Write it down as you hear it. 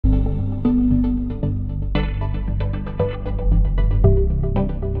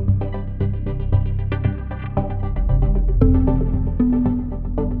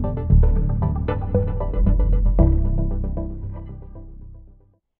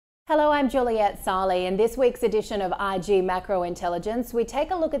Hello, I'm Juliet Sarli. In this week's edition of IG Macro Intelligence, we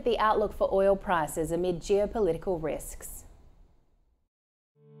take a look at the outlook for oil prices amid geopolitical risks.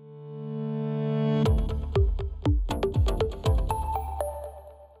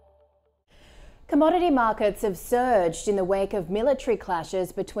 Commodity markets have surged in the wake of military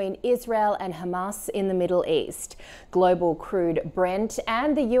clashes between Israel and Hamas in the Middle East. Global crude Brent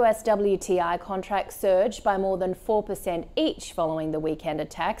and the US WTI contract surged by more than 4% each following the weekend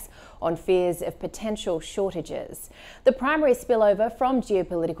attacks on fears of potential shortages. The primary spillover from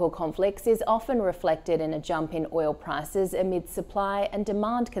geopolitical conflicts is often reflected in a jump in oil prices amid supply and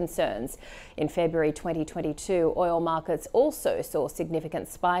demand concerns. In February 2022, oil markets also saw significant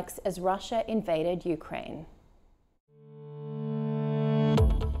spikes as Russia invaded Ukraine.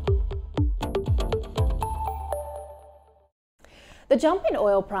 The jump in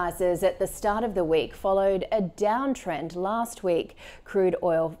oil prices at the start of the week followed a downtrend last week. Crude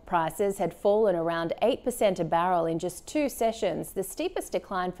oil prices had fallen around 8% a barrel in just 2 sessions, the steepest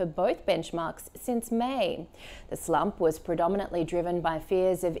decline for both benchmarks since May. The slump was predominantly driven by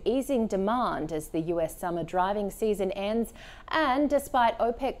fears of easing demand as the US summer driving season ends, and despite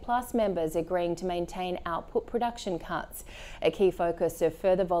OPEC Plus members agreeing to maintain output production cuts. A key focus of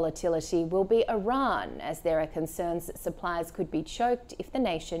further volatility will be Iran, as there are concerns that supplies could be choked if the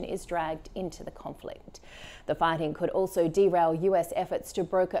nation is dragged into the conflict. The fighting could also derail US efforts to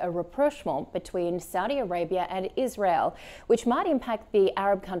broker a rapprochement between Saudi Arabia and Israel, which might impact the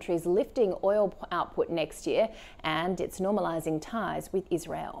Arab country's lifting oil output next year and its normalizing ties with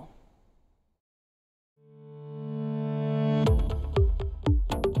Israel.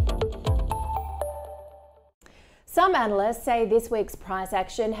 Some analysts say this week's price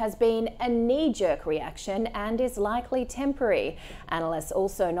action has been a knee-jerk reaction and is likely temporary. Analysts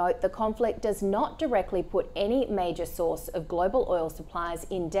also note the conflict does not directly put any major source of global oil supplies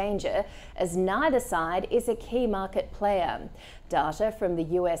in danger, as neither side is a key market player. Data from the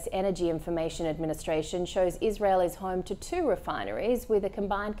US Energy Information Administration shows Israel is home to 2 refineries with a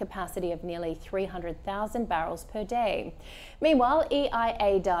combined capacity of nearly 300,000 barrels per day. Meanwhile,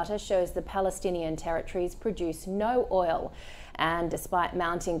 EIA data shows the Palestinian territories produce no oil. And despite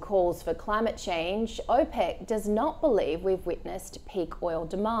mounting calls for climate change, OPEC does not believe we've witnessed peak oil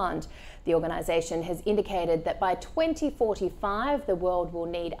demand. The organisation has indicated that by 2045, the world will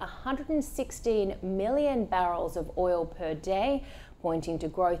need 116 million barrels of oil per day, pointing to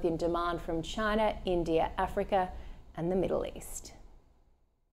growth in demand from China, India, Africa, and the Middle East.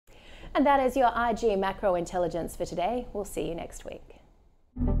 And that is your IG Macro Intelligence for today. We'll see you next week.